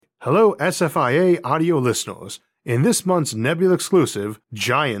Hello SFIA audio listeners. In this month's Nebula exclusive,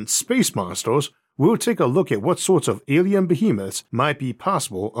 Giant Space Monsters, we'll take a look at what sorts of alien behemoths might be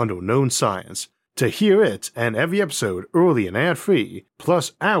possible under known science. To hear it and every episode early and ad-free,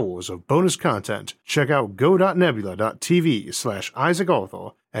 plus hours of bonus content, check out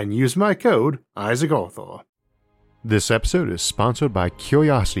go.nebula.tv/IsaacArthur and use my code IsaacArthur. This episode is sponsored by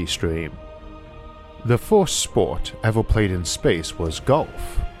CuriosityStream. The first sport ever played in space was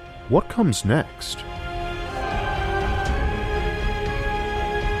golf. What comes next?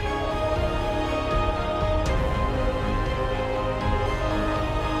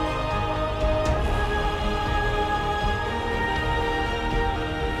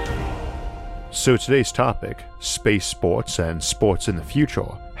 So today's topic, space sports and sports in the future,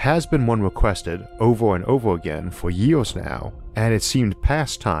 has been one requested over and over again for years now, and it seemed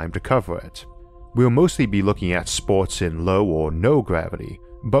past time to cover it. We'll mostly be looking at sports in low or no gravity,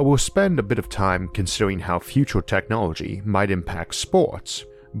 but we'll spend a bit of time considering how future technology might impact sports,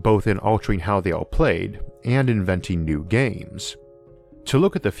 both in altering how they are played and inventing new games. To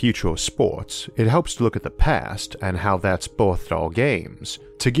look at the future of sports, it helps to look at the past and how that's birthed our games,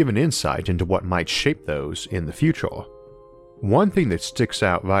 to give an insight into what might shape those in the future. One thing that sticks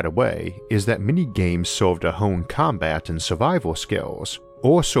out right away is that many games serve to hone combat and survival skills,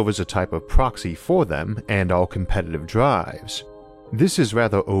 or serve as a type of proxy for them and our competitive drives. This is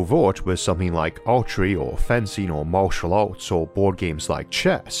rather overt with something like archery or fencing or martial arts or board games like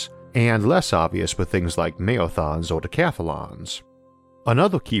chess, and less obvious with things like marathons or decathlons.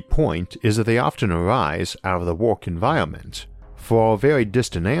 Another key point is that they often arise out of the work environment. For our very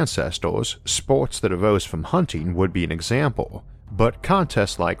distant ancestors, sports that arose from hunting would be an example, but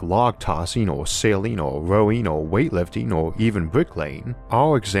contests like log tossing or sailing or rowing or weightlifting or even bricklaying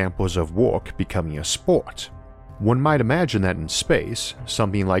are examples of work becoming a sport. One might imagine that in space,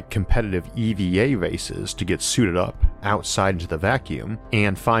 something like competitive EVA races to get suited up outside into the vacuum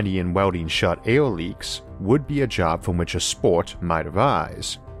and finding and welding shut air leaks would be a job from which a sport might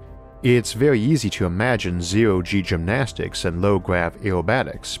arise. It's very easy to imagine zero-G gymnastics and low-grav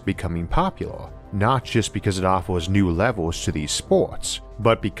aerobatics becoming popular, not just because it offers new levels to these sports,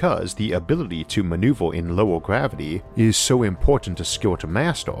 but because the ability to maneuver in lower gravity is so important a skill to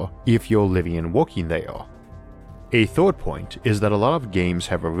master if you're living and working there. A third point is that a lot of games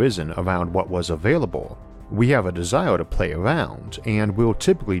have arisen around what was available. We have a desire to play around, and we'll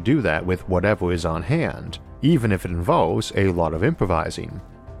typically do that with whatever is on hand, even if it involves a lot of improvising.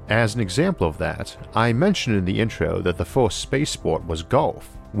 As an example of that, I mentioned in the intro that the first space sport was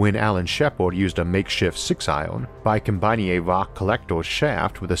golf, when Alan Shepard used a makeshift 6-iron by combining a rock collector's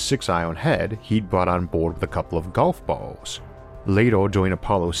shaft with a 6-iron head he'd brought on board with a couple of golf balls. Later, during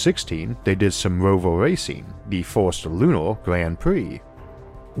Apollo 16, they did some rover racing, the first lunar Grand Prix.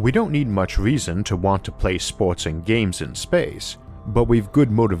 We don't need much reason to want to play sports and games in space, but we've good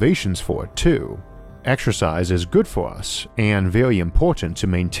motivations for it too. Exercise is good for us, and very important to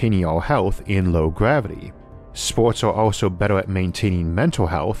maintaining our health in low gravity. Sports are also better at maintaining mental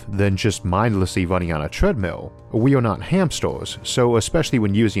health than just mindlessly running on a treadmill. We are not hamsters, so especially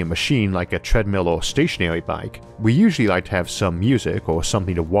when using a machine like a treadmill or stationary bike, we usually like to have some music or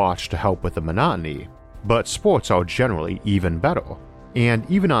something to watch to help with the monotony. But sports are generally even better. And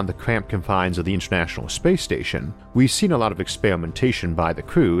even on the cramped confines of the International Space Station, we've seen a lot of experimentation by the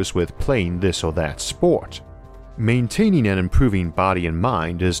crews with playing this or that sport. Maintaining and improving body and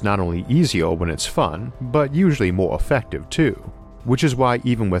mind is not only easier when it's fun, but usually more effective too. Which is why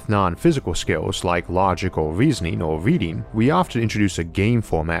even with non-physical skills like logic or reasoning or reading, we often introduce a game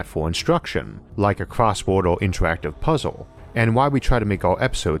format for instruction, like a crossword or interactive puzzle, and why we try to make our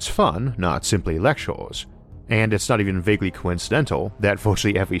episodes fun, not simply lectures. And it's not even vaguely coincidental that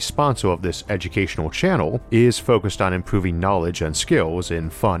virtually every sponsor of this educational channel is focused on improving knowledge and skills in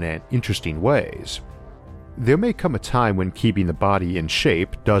fun and interesting ways. There may come a time when keeping the body in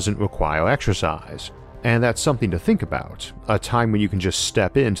shape doesn't require exercise, and that's something to think about, a time when you can just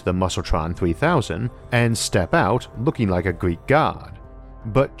step into the Muscletron 3000 and step out looking like a Greek god.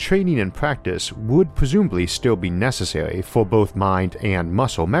 But training and practice would presumably still be necessary for both mind and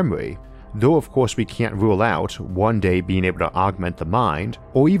muscle memory, though of course we can't rule out one day being able to augment the mind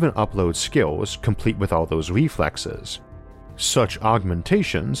or even upload skills complete with all those reflexes. Such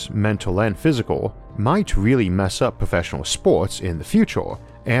augmentations, mental and physical, might really mess up professional sports in the future,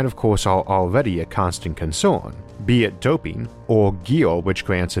 and of course are already a constant concern, be it doping or gear which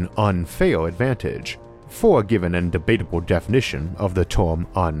grants an unfair advantage, for a given and debatable definition of the term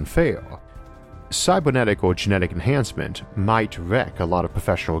unfair. Cybernetic or genetic enhancement might wreck a lot of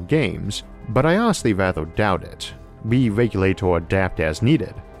professional games, but I honestly rather doubt it. We regulate or adapt as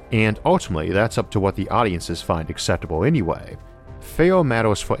needed. and ultimately that's up to what the audiences find acceptable anyway. Fair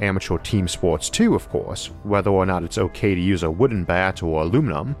matters for amateur team sports too, of course, whether or not it's okay to use a wooden bat or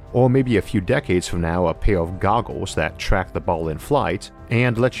aluminum, or maybe a few decades from now a pair of goggles that track the ball in flight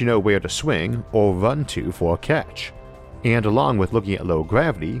and let you know where to swing or run to for a catch. And along with looking at low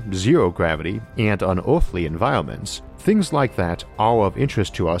gravity, zero gravity, and unearthly environments, things like that are of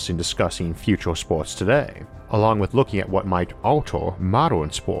interest to us in discussing future sports today, along with looking at what might alter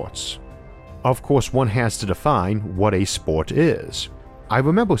modern sports. Of course, one has to define what a sport is. I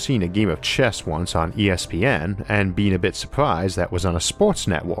remember seeing a game of chess once on ESPN and being a bit surprised that was on a sports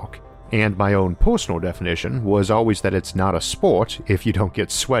network, and my own personal definition was always that it's not a sport if you don't get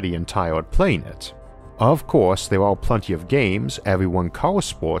sweaty and tired playing it. Of course, there are plenty of games everyone calls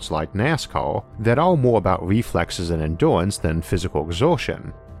sports like NASCAR that are more about reflexes and endurance than physical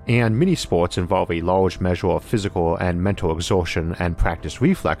exertion, and many sports involve a large measure of physical and mental exertion and practice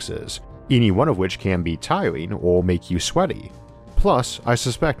reflexes, any one of which can be tiring or make you sweaty. Plus, I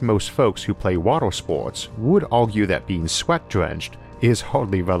suspect most folks who play water sports would argue that being sweat-drenched is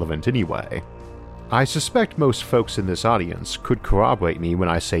hardly relevant anyway. I suspect most folks in this audience could corroborate me when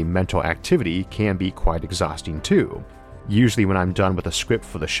I say mental activity can be quite exhausting too. Usually when I'm done with a script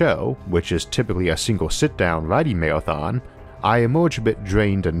for the show, which is typically a single sit-down writing marathon, I emerge a bit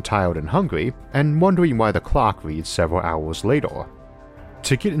drained and tired and hungry, and wondering why the clock reads several hours later.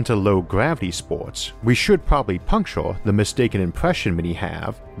 To get into low-gravity sports, we should probably puncture the mistaken impression many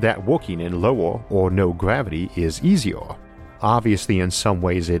have that working in lower or no gravity is easier. Obviously in some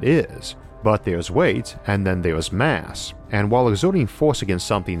ways it is, but there's weight and then there's mass, and while exerting force against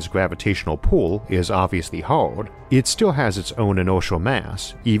something's gravitational pull is obviously hard, it still has its own inertial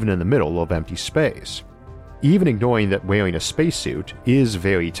mass even in the middle of empty space. Even ignoring that wearing a spacesuit is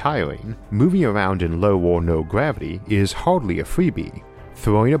very tiring, moving around in low or no gravity is hardly a freebie.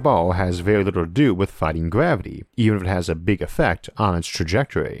 Throwing a ball has very little to do with fighting gravity, even if it has a big effect on its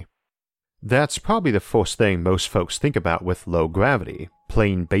trajectory. That's probably the first thing most folks think about with low gravity.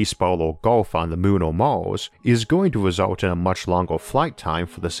 Playing baseball or golf on the moon or Mars is going to result in a much longer flight time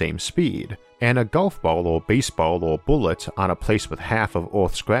for the same speed, and a golf ball or baseball or bullet on a place with half of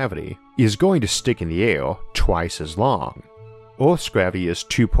Earth's gravity is going to stick in the air twice as long. Earth's gravity is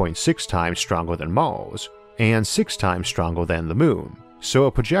 2.6 times stronger than Mars, and 6 times stronger than the moon. So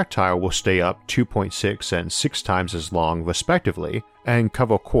a projectile will stay up 2.6 and 6 times as long respectively and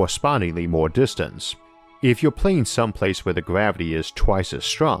cover correspondingly more distance. If you're playing someplace where the gravity is twice as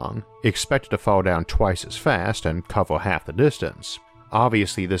strong, expect it to fall down twice as fast and cover half the distance.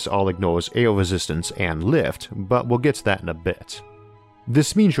 Obviously this all ignores air resistance and lift, but we'll get to that in a bit.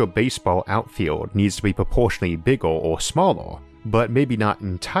 This means your baseball outfield needs to be proportionally bigger or smaller, but maybe not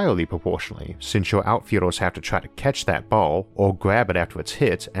entirely proportionally, since your outfielders have to try to catch that ball or grab it after it's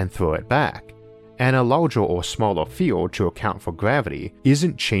hit and throw it back. And a larger or smaller field to account for gravity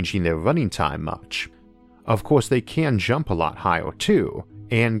isn't changing their running time much. Of course, they can jump a lot higher too,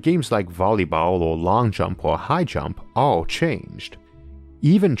 and games like volleyball or long jump or high jump all changed.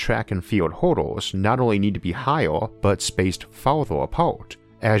 Even track and field hurdles not only need to be higher but spaced farther apart,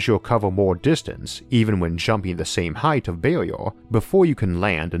 as you'll cover more distance even when jumping the same height of barrier before you can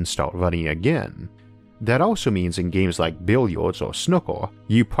land and start running again. That also means in games like billiards or snooker,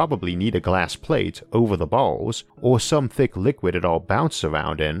 you probably need a glass plate over the balls or some thick liquid it all bounces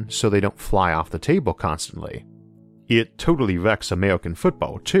around in so they don't fly off the table constantly. It totally wrecks American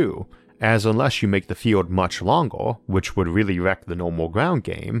football too, as unless you make the field much longer, which would really wreck the normal ground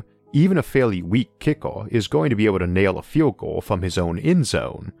game, even a fairly weak kicker is going to be able to nail a field goal from his own end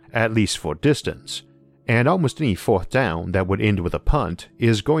zone, at least for distance, and almost any fourth down that would end with a punt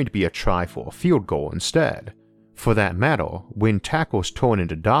is going to be a try for a field goal instead. For that matter, when tackles turn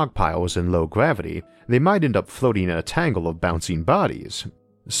into dog piles in low gravity, they might end up floating in a tangle of bouncing bodies,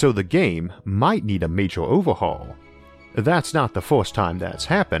 so the game might need a major overhaul. That's not the first time that's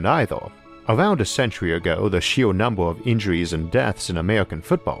happened either. Around a century ago, the sheer number of injuries and deaths in American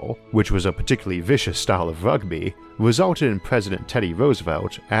football, which was a particularly vicious style of rugby, resulted in President Teddy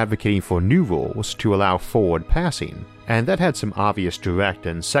Roosevelt advocating for new rules to allow forward passing, and that had some obvious direct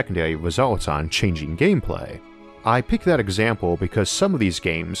and secondary results on changing gameplay. I pick that example because some of these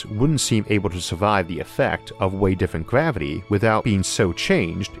games wouldn't seem able to survive the effect of way different gravity without being so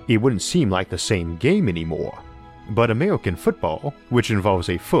changed it wouldn't seem like the same game anymore. But American football, which involves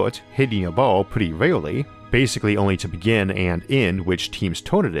a foot hitting a ball pretty rarely, basically only to begin and end which team's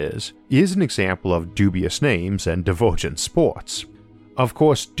turn it is an example of dubious names and divergent sports. Of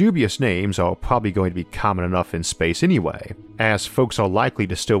course, dubious names are probably going to be common enough in space anyway, as folks are likely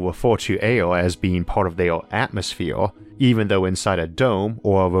to still refer to Air as being part of their atmosphere, even though inside a dome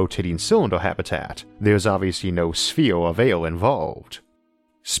or a rotating cylinder habitat, there's obviously no sphere of air involved.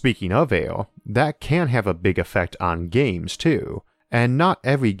 Speaking of air, that can have a big effect on games too, and not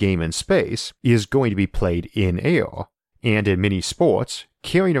every game in space is going to be played in air, and in many sports,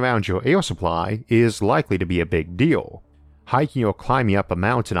 carrying around your air supply is likely to be a big deal. Hiking or climbing up a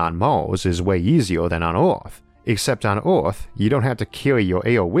mountain on Mars is way easier than on Earth, except on Earth, you don't have to carry your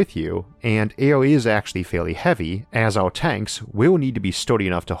air with you, and air is actually fairly heavy, as our tanks will need to be sturdy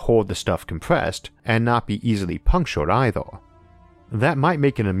enough to hold the stuff compressed and not be easily punctured either. That might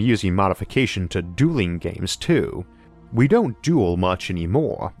make an amusing modification to dueling games too. We don't duel much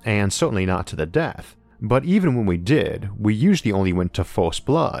anymore, and certainly not to the death, but even when we did, we usually only went to first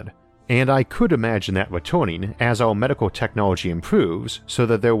blood. And I could imagine that returning as our medical technology improves so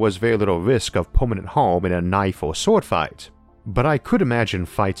that there was very little risk of permanent harm in a knife or sword fight. But I could imagine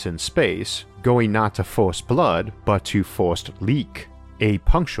fights in space going not to first blood but to first leak, a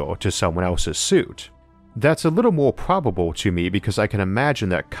puncture to someone else's suit. That's a little more probable to me because I can imagine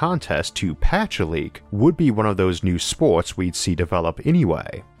that contest to patch a leak would be one of those new sports we'd see develop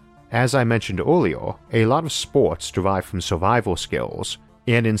anyway. As I mentioned earlier, a lot of sports derive from survival skills,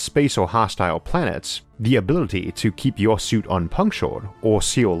 and in space or hostile planets, the ability to keep your suit unpunctured or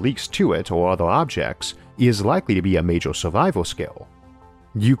seal leaks to it or other objects is likely to be a major survival skill.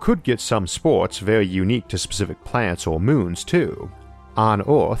 You could get some sports very unique to specific planets or moons too. On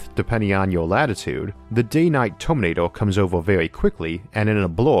Earth, depending on your latitude, the day-night Terminator comes over very quickly and in a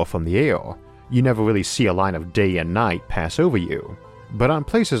blur from the air. You never really see a line of day and night pass over you. But on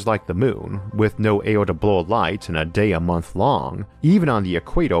places like the moon, with no air to blur light and a day a month long, even on the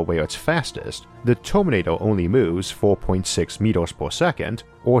equator where it's fastest, the Terminator only moves 4.6 meters per second,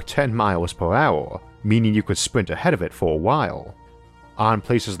 or 10 miles per hour, meaning you could sprint ahead of it for a while. On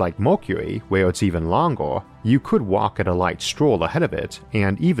places like Mercury, where it's even longer, you could walk at a light stroll ahead of it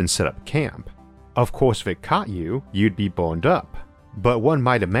and even set up camp. Of course, if it caught you, you'd be burned up. But one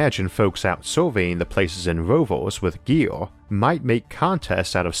might imagine folks out surveying the places in rovers with gear might make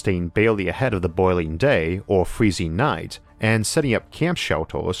contests out of staying barely ahead of the boiling day or freezing night and setting up camp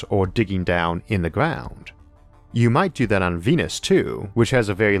shelters or digging down in the ground. You might do that on Venus too, which has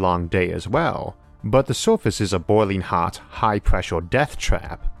a very long day as well, but the surface is a boiling hot, high-pressure death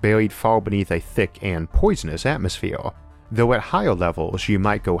trap buried far beneath a thick and poisonous atmosphere, though at higher levels you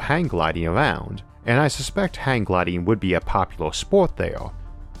might go hang gliding around, and I suspect hang gliding would be a popular sport there.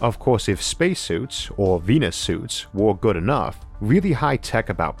 Of course, if spacesuits, or Venus suits, were good enough, really high tech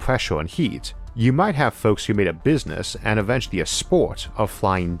about pressure and heat, you might have folks who made a business and eventually a sport of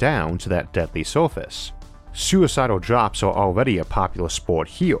flying down to that deadly surface. Suicidal drops are already a popular sport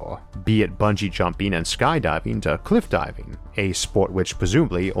here, be it bungee jumping and skydiving to cliff diving, a sport which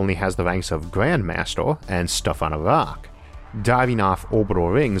presumably only has the ranks of Grandmaster and stuff on a rock. Diving off orbital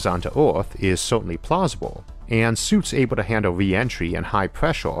rings onto Earth is certainly plausible, and suits able to handle re-entry and high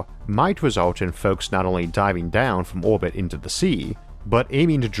pressure might result in folks not only diving down from orbit into the sea, but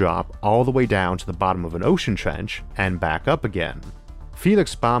aiming to drop all the way down to the bottom of an ocean trench and back up again.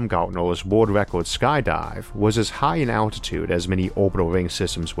 Felix Baumgartner's world record skydive was as high in altitude as many orbital ring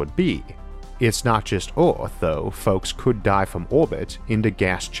systems would be. It's not just Earth, though. Folks could dive from orbit into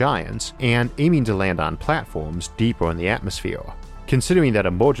gas giants and aiming to land on platforms deeper in the atmosphere. Considering that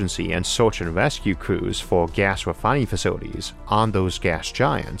emergency and search and rescue crews for gas refining facilities on those gas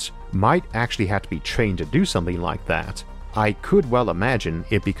giants might actually have to be trained to do something like that, I could well imagine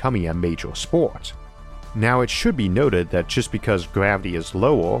it becoming a major sport. Now, it should be noted that just because gravity is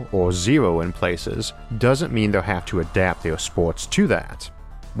lower or zero in places doesn't mean they'll have to adapt their sports to that.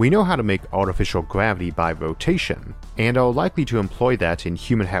 We know how to make artificial gravity by rotation, and are likely to employ that in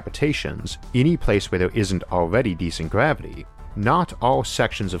human habitations, any place where there isn't already decent gravity. Not all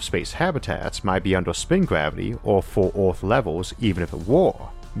sections of space habitats might be under spin gravity or full Earth levels even if it were,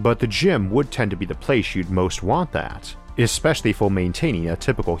 but the gym would tend to be the place you'd most want that, especially for maintaining a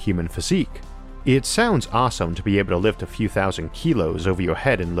typical human physique. It sounds awesome to be able to lift a few thousand kilos over your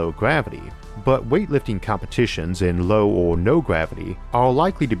head in low gravity, but weightlifting competitions in low or no gravity are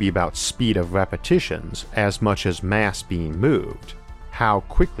likely to be about speed of repetitions as much as mass being moved. How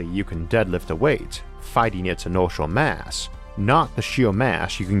quickly you can deadlift a weight, fighting its inertial mass, not the sheer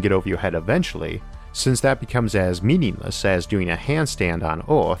mass you can get over your head eventually, since that becomes as meaningless as doing a handstand on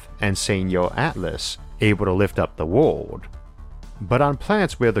Earth and saying you're Atlas, able to lift up the world. But on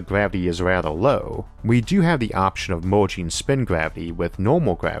planets where the gravity is rather low, we do have the option of merging spin gravity with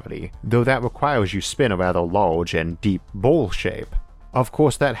normal gravity, though that requires you spin a rather large and deep bowl shape. Of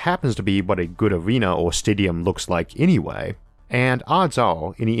course, that happens to be what a good arena or stadium looks like anyway, and odds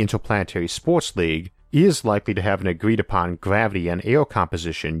are any interplanetary sports league is likely to have an agreed upon gravity and air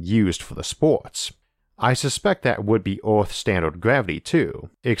composition used for the sports. I suspect that would be Earth standard gravity too,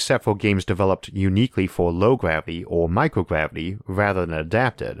 except for games developed uniquely for low gravity or microgravity rather than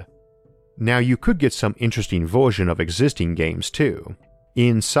adapted. Now you could get some interesting version of existing games too.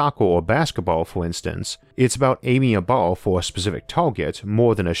 In soccer or basketball, for instance, it's about aiming a ball for a specific target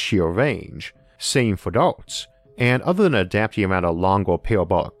more than a sheer range. Same for darts. And other than adapting around a long or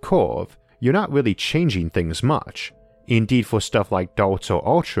parabolic curve, you're not really changing things much. Indeed, for stuff like darts or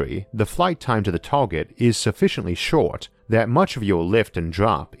archery, the flight time to the target is sufficiently short that much of your lift and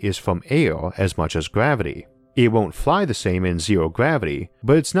drop is from air as much as gravity. It won't fly the same in zero gravity,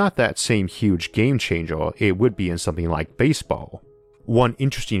 but it's not that same huge game changer it would be in something like baseball. One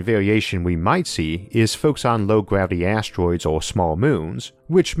interesting variation we might see is folks on low-gravity asteroids or small moons,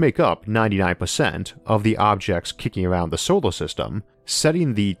 which make up 99% of the objects kicking around the solar system,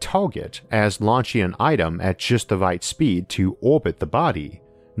 setting the target as launching an item at just the right speed to orbit the body,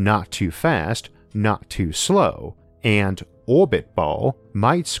 not too fast, not too slow, and orbit ball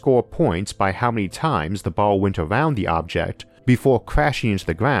might score points by how many times the ball went around the object before crashing into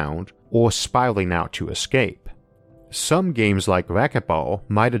the ground or spiraling out to escape. Some games like racquetball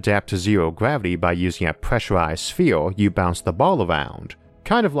might adapt to zero gravity by using a pressurized sphere you bounce the ball around,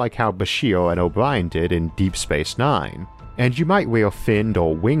 kind of like how Bashir and O'Brien did in Deep Space Nine, and you might wear finned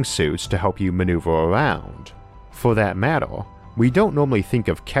or wingsuits to help you maneuver around. For that matter, we don't normally think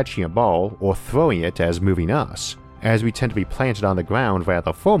of catching a ball or throwing it as moving us, as we tend to be planted on the ground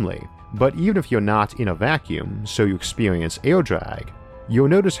rather firmly, but even if you're not in a vacuum, so you experience air drag, you'll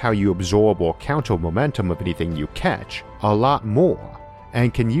notice how you absorb or counter momentum of anything you catch a lot more,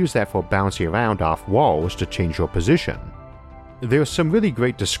 and can use that for bouncing around off walls to change your position. There are some really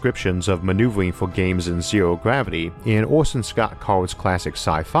great descriptions of maneuvering for games in zero gravity in Orson Scott Card's classic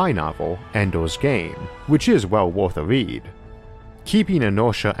sci-fi novel, Ender's Game, which is well worth a read. Keeping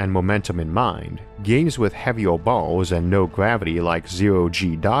inertia and momentum in mind, games with heavier balls and no gravity like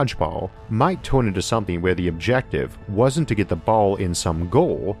Zero-G Dodgeball might turn into something where the objective wasn't to get the ball in some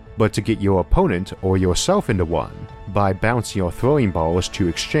goal, but to get your opponent or yourself into one by bouncing or throwing balls to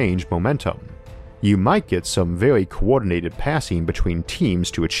exchange momentum. You might get some very coordinated passing between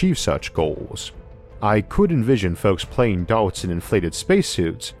teams to achieve such goals. I could envision folks playing darts in inflated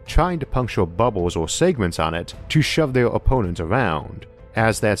spacesuits, trying to puncture bubbles or segments on it to shove their opponent around,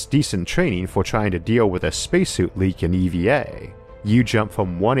 as that's decent training for trying to deal with a spacesuit leak in EVA. You jump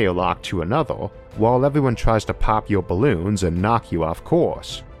from one airlock to another, while everyone tries to pop your balloons and knock you off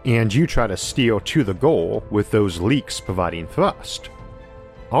course, and you try to steer to the goal with those leaks providing thrust.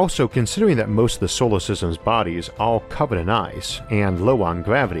 Also, considering that most of the solar system's bodies are covered in ice and low on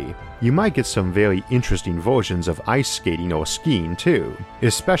gravity, you might get some very interesting versions of ice skating or skiing too,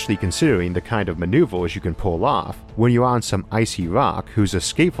 especially considering the kind of maneuvers you can pull off when you're on some icy rock whose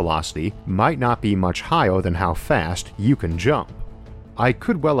escape velocity might not be much higher than how fast you can jump. I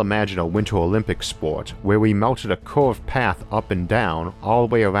could well imagine a Winter Olympic sport where we melted a curved path up and down all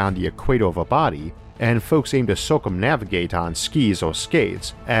the way around the equator of a body, and folks aim to circumnavigate on skis or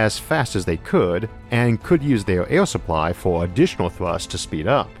skates as fast as they could, and could use their air supply for additional thrust to speed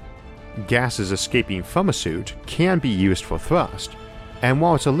up. Gases escaping from a suit can be used for thrust, and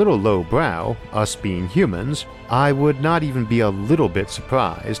while it's a little lowbrow, us being humans, I would not even be a little bit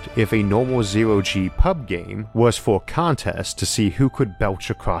surprised if a normal zero-G pub game was for contests to see who could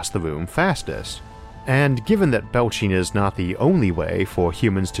belch across the room fastest. And given that belching is not the only way for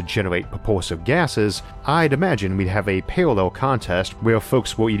humans to generate propulsive gases, I'd imagine we'd have a parallel contest where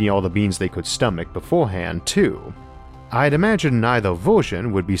folks were eating all the beans they could stomach beforehand too. I'd imagine neither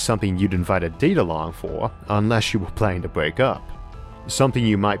version would be something you'd invite a date along for, unless you were planning to break up. Something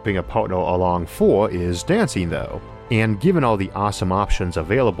you might bring a partner along for is dancing though, and given all the awesome options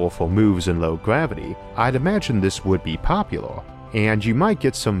available for moves in low gravity, I'd imagine this would be popular. And you might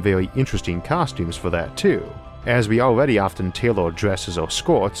get some very interesting costumes for that too, as we already often tailor dresses or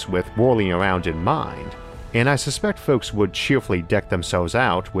skirts with whirling around in mind, and I suspect folks would cheerfully deck themselves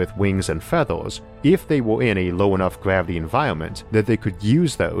out with wings and feathers if they were in a low enough gravity environment that they could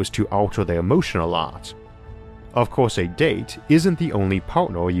use those to alter their motion a lot. Of course, a date isn't the only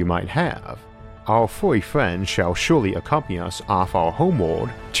partner you might have. Our furry friends shall surely accompany us off our homeworld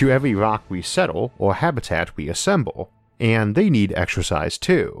to every rock we settle or habitat we assemble, and they need exercise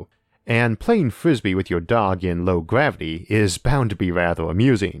too, and playing frisbee with your dog in low gravity is bound to be rather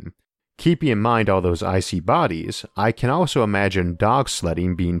amusing. Keeping in mind all those icy bodies, I can also imagine dog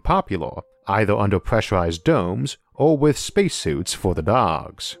sledding being popular, either under pressurized domes or with spacesuits for the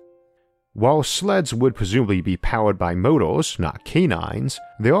dogs. While sleds would presumably be powered by motors, not canines,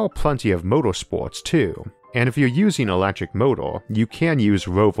 there are plenty of motorsports too. And if you're using an electric motor, you can use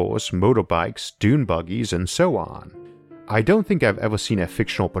rovers, motorbikes, dune buggies, and so on. I don't think I've ever seen a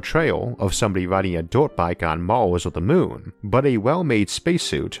fictional portrayal of somebody riding a dirt bike on Mars or the moon, but a well-made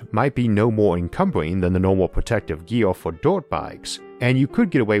spacesuit might be no more encumbering than the normal protective gear for dirt bikes, and you could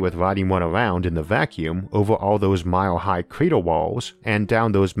get away with riding one around in the vacuum over all those mile-high crater walls and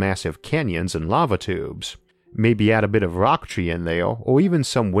down those massive canyons and lava tubes. Maybe add a bit of rocketry in there, or even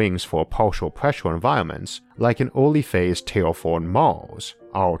some wings for partial pressure environments, like an early phase terraformed Mars,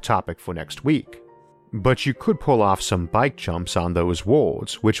 our topic for next week. But you could pull off some bike jumps on those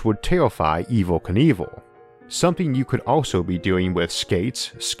worlds, which would terrify Evel Knievel. Something you could also be doing with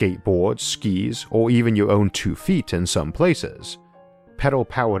skates, skateboards, skis, or even your own 2 feet in some places.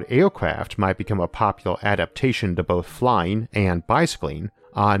 Pedal-powered aircraft might become a popular adaptation to both flying and bicycling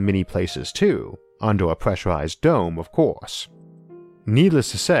on many places too, under a pressurized dome, of course.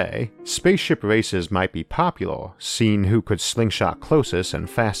 Needless to say, spaceship races might be popular, seeing who could slingshot closest and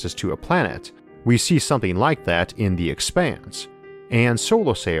fastest to a planet. We see something like that in The Expanse, and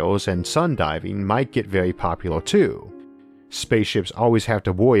solar sails and sun diving might get very popular too. Spaceships always have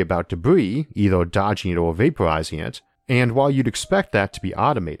to worry about debris, either dodging it or vaporizing it, and while you'd expect that to be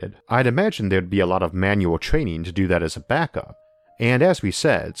automated, I'd imagine there'd be a lot of manual training to do that as a backup. And as we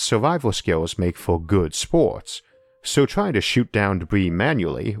said, survival skills make for good sports, so trying to shoot down debris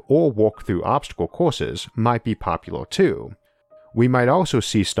manually or walk through obstacle courses might be popular too. We might also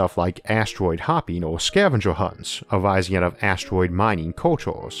see stuff like asteroid hopping or scavenger hunts arising out of asteroid mining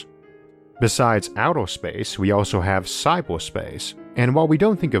cultures. Besides outer space, we also have cyberspace, and while we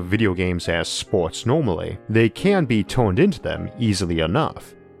don't think of video games as sports normally, they can be turned into them easily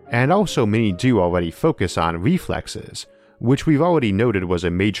enough. And also many do already focus on reflexes, which we've already noted was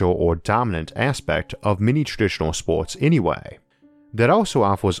a major or dominant aspect of many traditional sports anyway. That also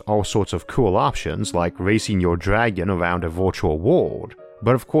offers all sorts of cool options like racing your dragon around a virtual world,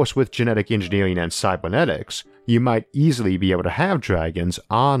 but of course with genetic engineering and cybernetics, you might easily be able to have dragons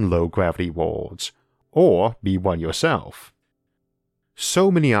on low-gravity worlds, or be one yourself.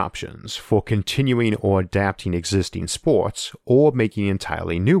 So many options for continuing or adapting existing sports or making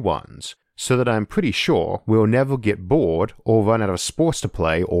entirely new ones, so that I'm pretty sure we'll never get bored or run out of sports to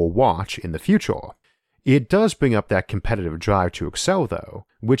play or watch in the future. It does bring up that competitive drive to excel though,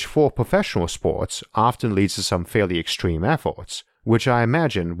 which for professional sports often leads to some fairly extreme efforts, which I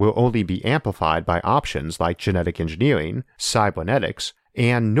imagine will only be amplified by options like genetic engineering, cybernetics,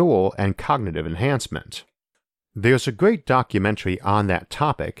 and neural and cognitive enhancement. There's a great documentary on that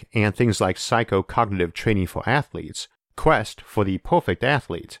topic and things like psycho-cognitive training for athletes, Quest for the Perfect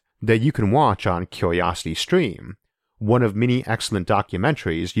Athlete, that you can watch on Curiosity Stream. One of many excellent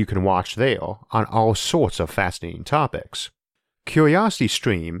documentaries you can watch there on all sorts of fascinating topics. Curiosity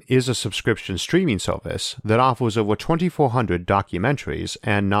Stream is a subscription streaming service that offers over 2,400 documentaries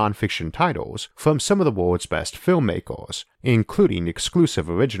and non-fiction titles from some of the world's best filmmakers, including exclusive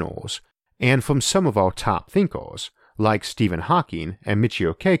originals, and from some of our top thinkers, like Stephen Hawking and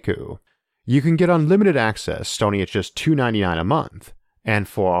Michio Kaku. You can get unlimited access starting at just $2.99 a month. And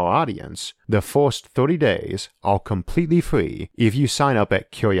for our audience, the first 30 days are completely free if you sign up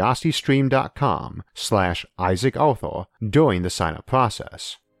at curiositystream.com/IsaacArthur during the sign-up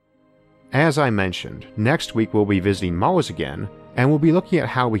process. As I mentioned, next week we'll be visiting Mars again, and we'll be looking at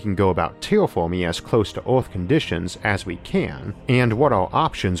how we can go about terraforming as close to Earth conditions as we can, and what our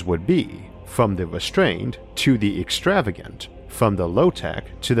options would be, from the restrained to the extravagant, from the low-tech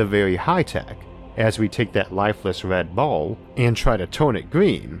to the very high-tech, as we take that lifeless red ball and try to turn it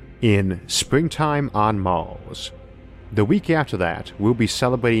green in Springtime on Mars. The week after that, we'll be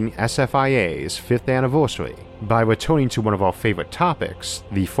celebrating SFIA's 5th anniversary by returning to one of our favorite topics,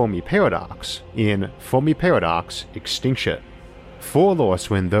 the Fermi Paradox, in Fermi Paradox Extinction. For alerts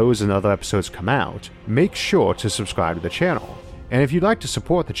when those and other episodes come out, make sure to subscribe to the channel. And if you'd like to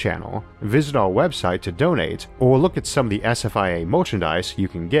support the channel, visit our website to donate or look at some of the SFIA merchandise you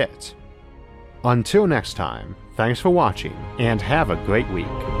can get. Until next time, thanks for watching, and have a great week.